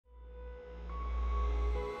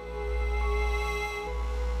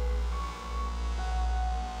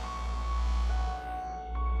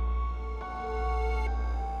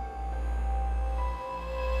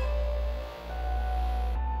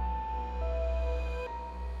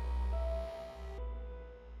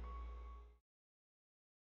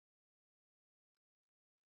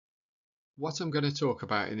What I'm going to talk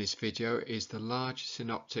about in this video is the Large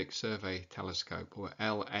Synoptic Survey Telescope, or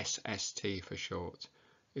LSST for short.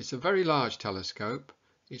 It's a very large telescope.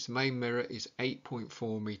 Its main mirror is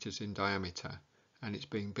 8.4 meters in diameter and it's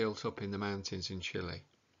being built up in the mountains in Chile.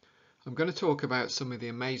 I'm going to talk about some of the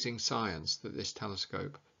amazing science that this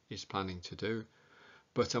telescope is planning to do,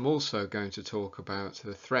 but I'm also going to talk about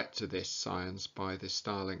the threat to this science by the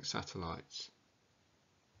Starlink satellites.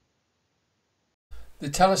 The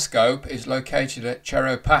telescope is located at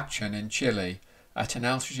Cerro Pachón in Chile at an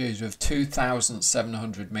altitude of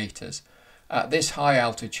 2,700 meters. At this high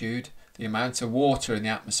altitude, the amount of water in the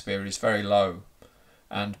atmosphere is very low,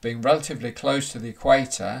 and being relatively close to the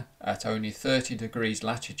equator at only 30 degrees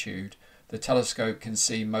latitude, the telescope can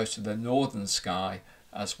see most of the northern sky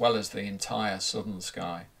as well as the entire southern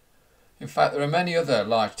sky. In fact, there are many other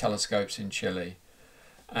large telescopes in Chile,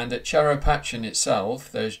 and at Cerro Pachón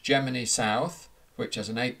itself there's Gemini South, which has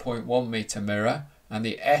an 8.1 meter mirror, and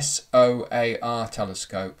the SOAR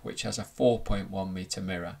telescope, which has a 4.1 meter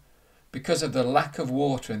mirror. Because of the lack of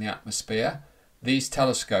water in the atmosphere, these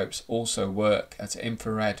telescopes also work at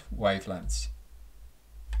infrared wavelengths.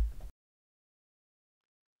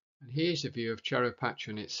 And here's a view of Cerro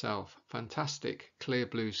Pachón itself. Fantastic clear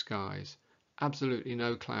blue skies, absolutely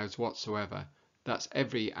no clouds whatsoever. That's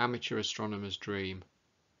every amateur astronomer's dream.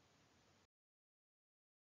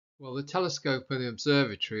 Well, the telescope and the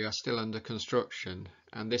observatory are still under construction,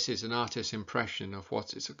 and this is an artist's impression of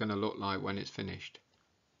what it's going to look like when it's finished.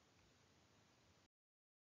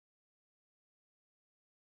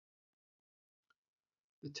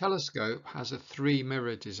 The telescope has a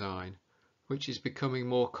 3-mirror design, which is becoming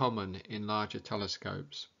more common in larger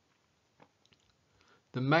telescopes.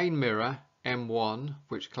 The main mirror, M1,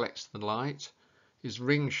 which collects the light, is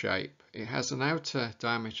ring shape. It has an outer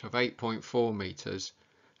diameter of 8.4 meters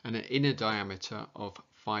and an inner diameter of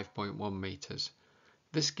 5.1 meters.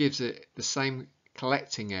 This gives it the same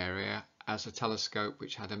collecting area as a telescope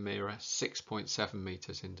which had a mirror 6.7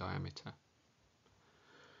 meters in diameter.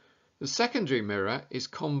 The secondary mirror is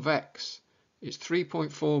convex. It's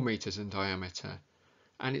 3.4 meters in diameter,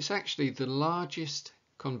 and it's actually the largest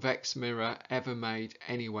convex mirror ever made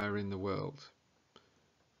anywhere in the world.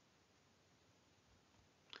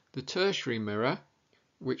 The tertiary mirror,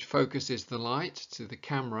 which focuses the light to the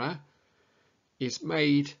camera, is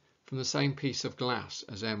made from the same piece of glass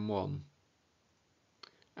as M1.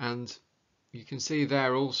 And you can see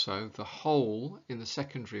there also the hole in the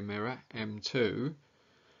secondary mirror, M2,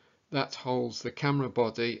 that holds the camera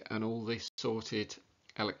body and all the sorted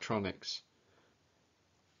electronics.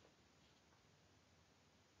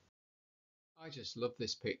 I just love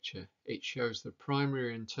this picture. It shows the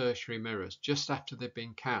primary and tertiary mirrors just after they've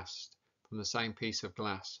been cast from the same piece of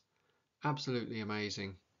glass. Absolutely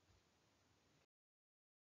amazing.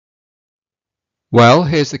 Well,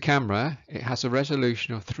 here's the camera. It has a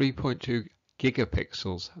resolution of 3.2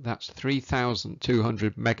 gigapixels. That's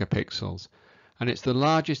 3,200 megapixels. And it's the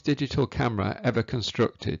largest digital camera ever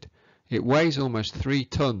constructed. It weighs almost 3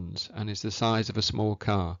 tons and is the size of a small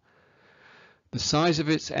car. The size of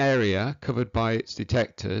its area covered by its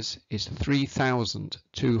detectors is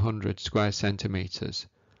 3,200 square centimeters,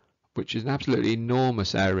 which is an absolutely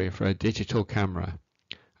enormous area for a digital camera.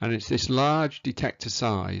 And it's this large detector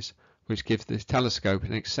size which gives this telescope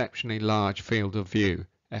an exceptionally large field of view,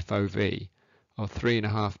 FOV, of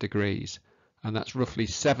 3.5 degrees, and that's roughly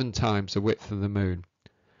 7 times the width of the moon.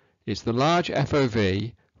 It's the large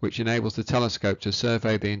FOV which enables the telescope to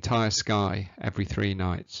survey the entire sky every 3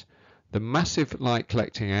 nights. The massive light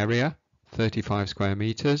collecting area, 35 square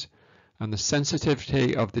meters, and the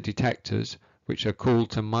sensitivity of the detectors, which are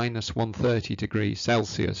cooled to minus 130 degrees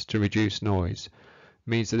Celsius to reduce noise,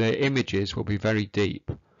 means that their images will be very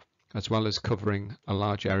deep, as well as covering a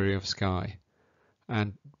large area of sky.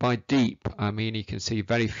 And by deep, I mean you can see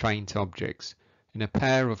very faint objects. In a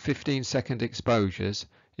pair of 15-second exposures,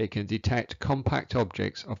 it can detect compact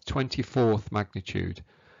objects of 24th magnitude.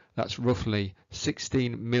 That's roughly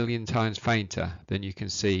 16 million times fainter than you can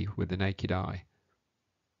see with the naked eye.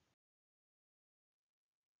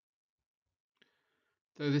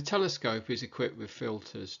 So the telescope is equipped with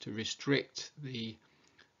filters to restrict the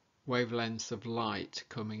wavelengths of light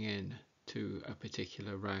coming in to a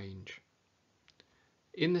particular range.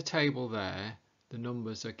 In the table there, the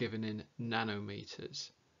numbers are given in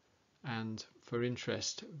nanometers, and for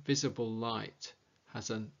interest, visible light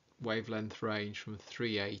has a wavelength range from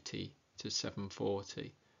 380 to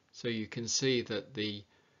 740. So you can see that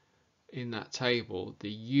in that table,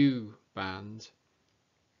 the U band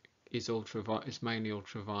is mainly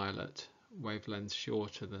ultraviolet, wavelengths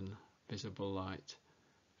shorter than visible light,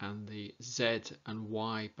 and the Z and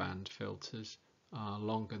Y band filters are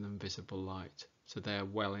longer than visible light, so they are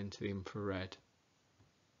well into the infrared.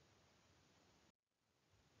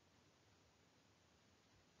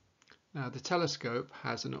 Now the telescope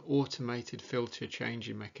has an automated filter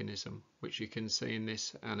changing mechanism, which you can see in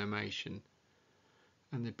this animation,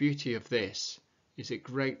 and the beauty of this is it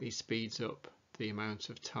greatly speeds up the amount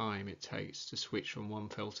of time it takes to switch from one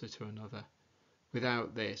filter to another.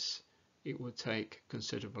 Without this, it would take a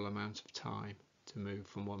considerable amount of time to move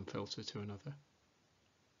from one filter to another.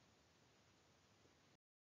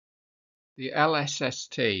 The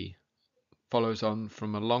LSST follows on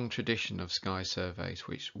from a long tradition of sky surveys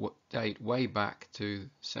which date way back to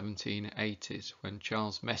 1780s, when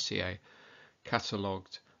Charles Messier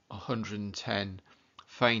catalogued 110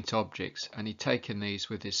 faint objects, and he'd taken these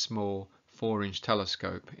with his small 4-inch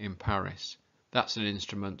telescope in Paris. That's an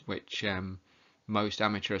instrument which most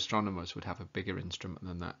amateur astronomers would have a bigger instrument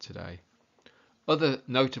than that today. Other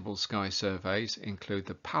notable sky surveys include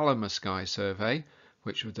the Palomar Sky Survey,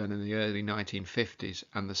 which was done in the early 1950s,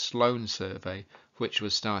 and the Sloan Survey, which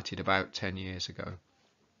was started about 10 years ago.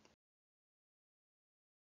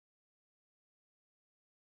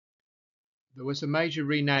 There was a major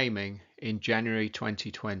renaming in January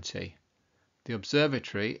 2020. The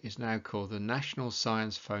observatory is now called the National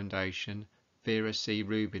Science Foundation Vera C.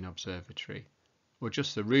 Rubin Observatory, or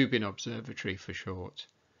just the Rubin Observatory for short.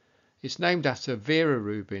 It's named after Vera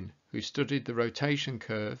Rubin, who studied the rotation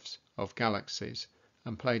curves of galaxies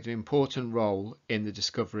and played an important role in the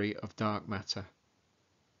discovery of dark matter.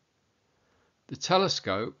 The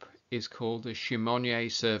telescope is called the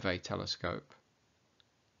Simonyi Survey telescope,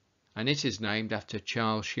 and it is named after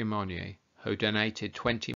Charles Simonyi, who donated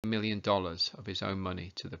 $20 million of his own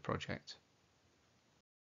money to the project.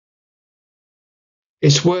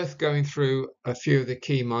 It's worth going through a few of the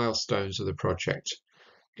key milestones of the project.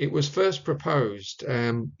 It was first proposed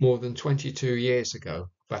more than 22 years ago,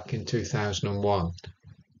 back in 2001.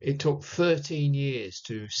 It took 13 years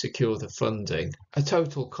to secure the funding, a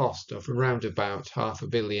total cost of around about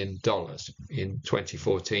 $500 million in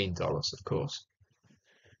 2014 dollars, of course.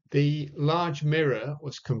 The large mirror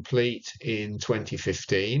was complete in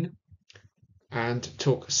 2015 and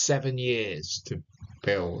took 7 years to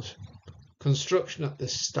build. Construction at the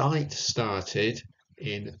site started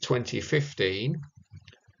in 2015.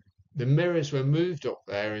 The mirrors were moved up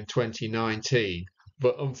there in 2019,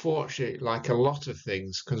 but unfortunately, like a lot of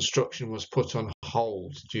things, construction was put on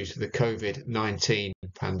hold due to the COVID-19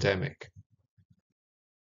 pandemic.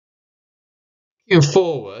 Looking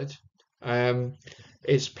forward,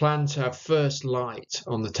 it's planned to have first light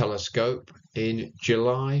on the telescope in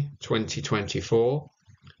July 2024.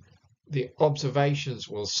 The observations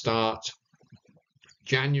will start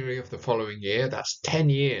January of the following year. That's 10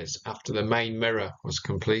 years after the main mirror was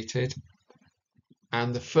completed.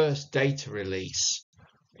 And the first data release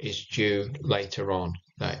is due later on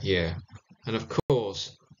that year. And of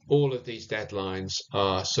course, all of these deadlines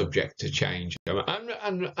are subject to change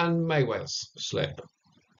and may well slip.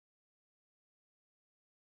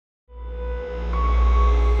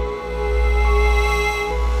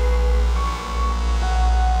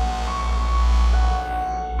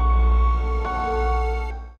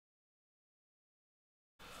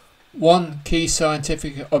 One key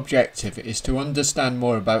scientific objective is to understand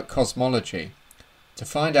more about cosmology, to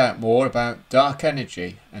find out more about dark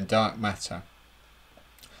energy and dark matter.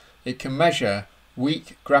 It can measure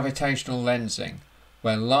weak gravitational lensing,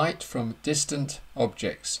 where light from distant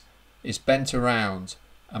objects is bent around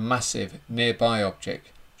a massive nearby object,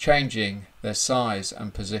 changing their size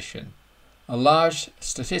and position. A large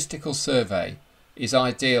statistical survey is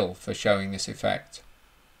ideal for showing this effect.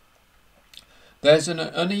 There's an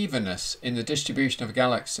unevenness in the distribution of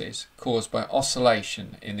galaxies caused by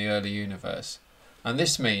oscillation in the early universe, and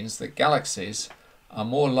this means that galaxies are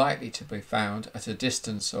more likely to be found at a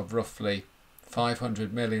distance of roughly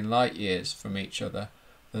 500 million light years from each other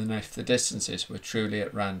than if the distances were truly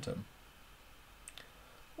at random.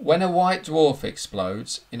 When a white dwarf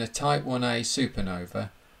explodes in a Type 1a supernova,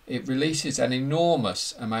 it releases an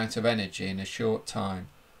enormous amount of energy in a short time,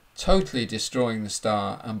 totally destroying the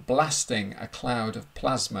star and blasting a cloud of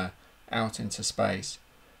plasma out into space.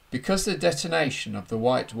 Because the detonation of the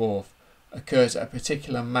white dwarf occurs at a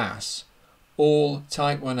particular mass, all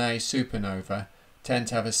Type 1a supernova tend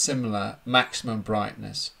to have a similar maximum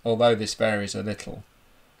brightness, although this varies a little.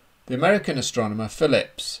 The American astronomer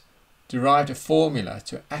Phillips derived a formula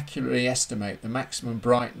to accurately estimate the maximum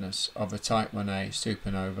brightness of a Type 1a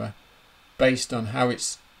supernova based on how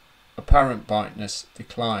its apparent brightness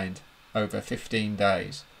declined over 15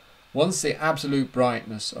 days. Once the absolute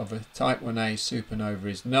brightness of a type 1a supernova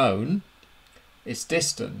is known, its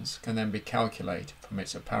distance can then be calculated from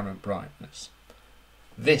its apparent brightness.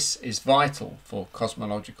 This is vital for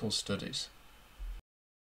cosmological studies.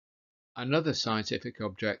 Another scientific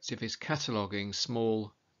objective is cataloguing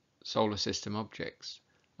small solar system objects.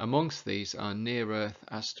 Amongst these are near-Earth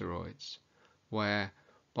asteroids, where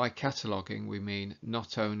by cataloguing we mean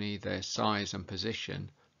not only their size and position,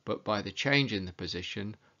 but by the change in the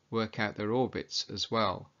position, work out their orbits as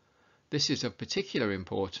well. This is of particular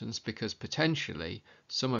importance because potentially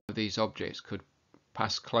some of these objects could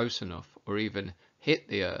pass close enough or even hit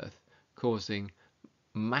the Earth, causing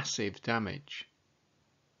massive damage.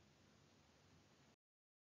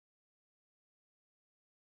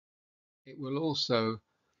 It will also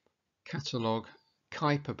catalogue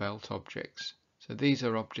Kuiper belt objects. So these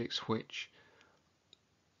are objects which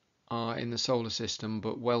are in the solar system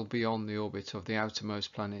but well beyond the orbit of the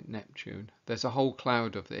outermost planet Neptune. There's a whole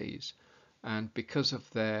cloud of these, and because of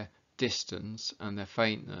their distance and their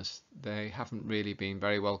faintness, they haven't really been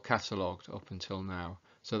very well catalogued up until now.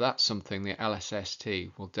 So that's something the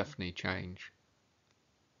LSST will definitely change.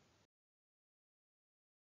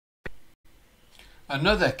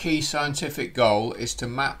 Another key scientific goal is to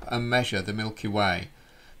map and measure the Milky Way.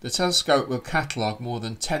 The telescope will catalogue more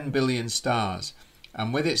than 10 billion stars,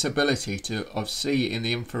 and with its ability to see in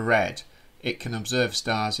the infrared, it can observe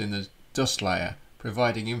stars in the dust layer,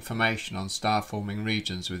 providing information on star-forming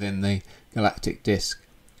regions within the galactic disk.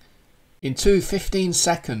 In two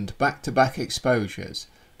 15-second back-to-back exposures,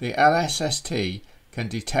 the LSST can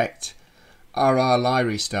detect RR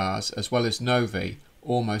Lyrae stars as well as novae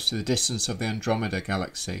almost to the distance of the Andromeda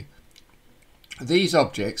galaxy. These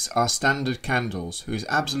objects are standard candles whose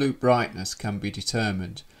absolute brightness can be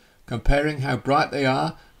determined. Comparing how bright they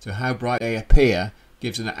are to how bright they appear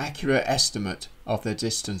gives an accurate estimate of their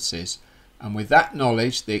distances, and with that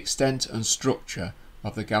knowledge the extent and structure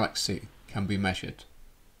of the galaxy can be measured.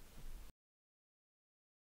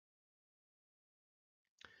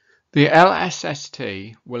 The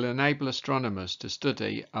LSST will enable astronomers to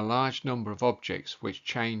study a large number of objects which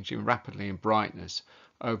change rapidly in brightness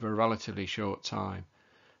over a relatively short time.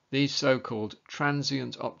 These so-called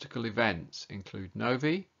transient optical events include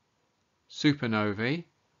novae, supernovae,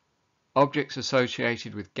 objects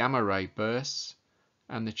associated with gamma-ray bursts,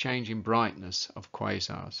 and the change in brightness of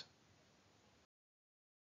quasars.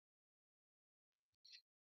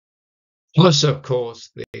 Plus, of course,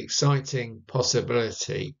 the exciting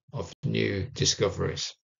possibility of new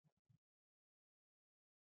discoveries.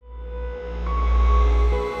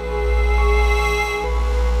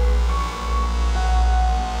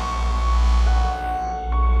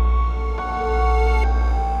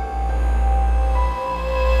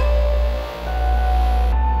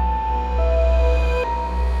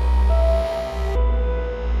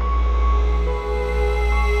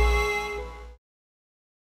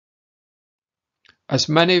 As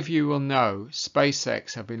many of you will know,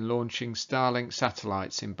 SpaceX have been launching Starlink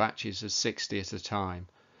satellites in batches of 60 at a time.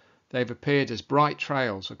 They've appeared as bright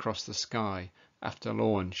trails across the sky after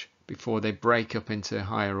launch before they break up into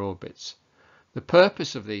higher orbits. The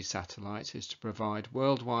purpose of these satellites is to provide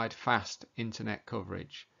worldwide fast internet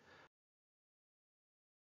coverage.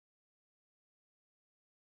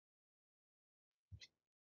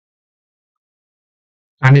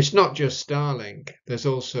 And it's not just Starlink, there's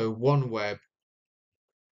also OneWeb,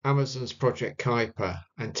 Amazon's Project Kuiper,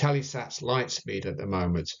 and Telesat's Lightspeed at the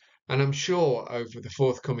moment, and I'm sure over the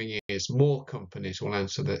forthcoming years more companies will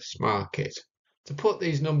enter this market. To put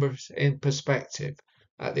these numbers in perspective,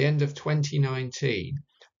 at the end of 2019,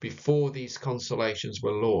 before these constellations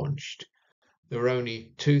were launched, there were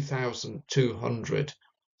only 2,200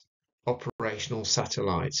 operational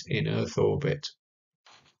satellites in Earth orbit.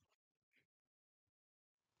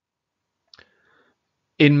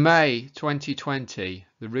 In May 2020,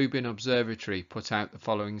 the Rubin Observatory put out the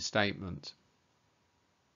following statement.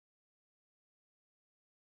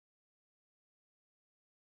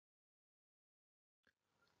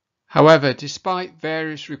 However, despite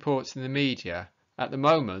various reports in the media, at the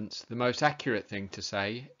moment, the most accurate thing to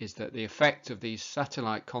say is that the effect of these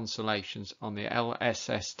satellite constellations on the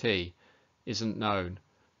LSST isn't known.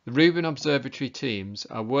 The Rubin Observatory teams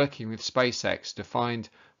are working with SpaceX to find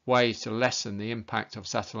ways to lessen the impact of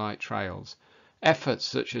satellite trails. Efforts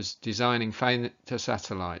such as designing fainter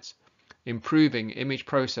satellites, improving image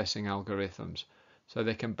processing algorithms so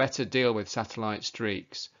they can better deal with satellite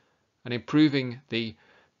streaks, and improving the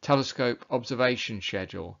telescope observation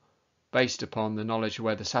schedule based upon the knowledge of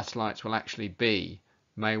where the satellites will actually be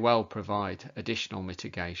may well provide additional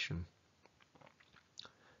mitigation.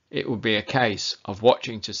 it will be a case of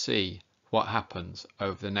watching to see what happens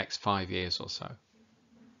over the next 5 years or so.